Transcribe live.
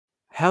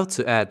How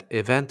to add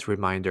event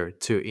reminder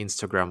to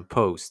Instagram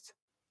post.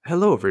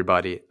 Hello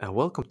everybody and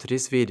welcome to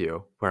this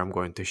video where I'm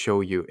going to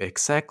show you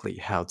exactly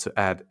how to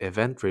add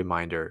event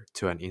reminder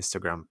to an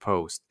Instagram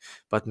post.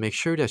 But make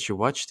sure that you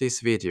watch this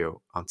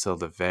video until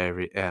the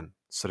very end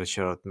so that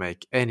you don't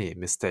make any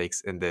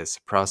mistakes in this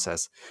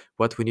process.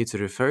 What we need to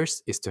do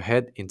first is to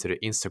head into the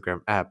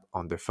Instagram app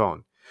on the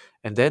phone.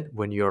 And then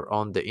when you're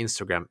on the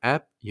Instagram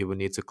app, you will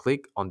need to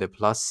click on the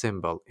plus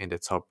symbol in the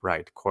top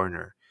right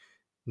corner.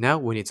 Now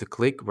we need to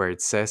click where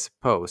it says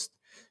post.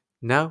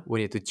 Now we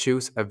need to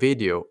choose a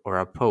video or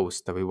a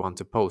post that we want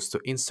to post to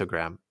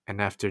Instagram,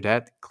 and after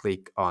that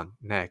click on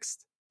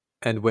next.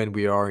 And when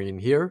we are in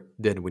here,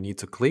 then we need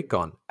to click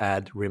on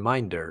add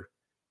reminder.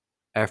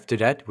 After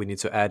that we need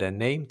to add a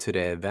name to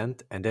the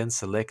event and then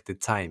select the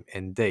time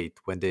and date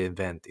when the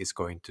event is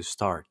going to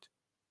start.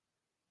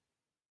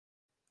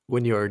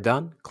 When you are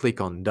done, click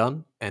on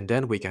done and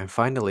then we can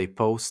finally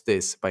post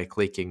this by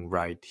clicking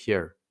right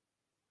here.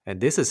 And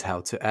this is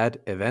how to add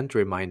event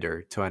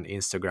reminder to an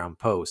Instagram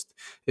post.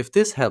 If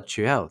this helped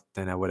you out,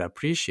 then I would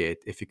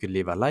appreciate if you could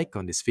leave a like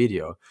on this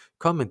video,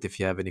 comment if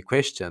you have any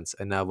questions,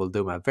 and I will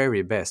do my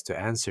very best to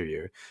answer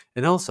you.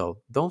 And also,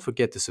 don't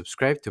forget to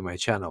subscribe to my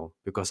channel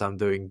because I'm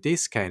doing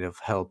this kind of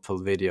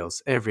helpful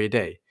videos every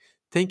day.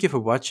 Thank you for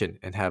watching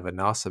and have an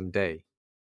awesome day.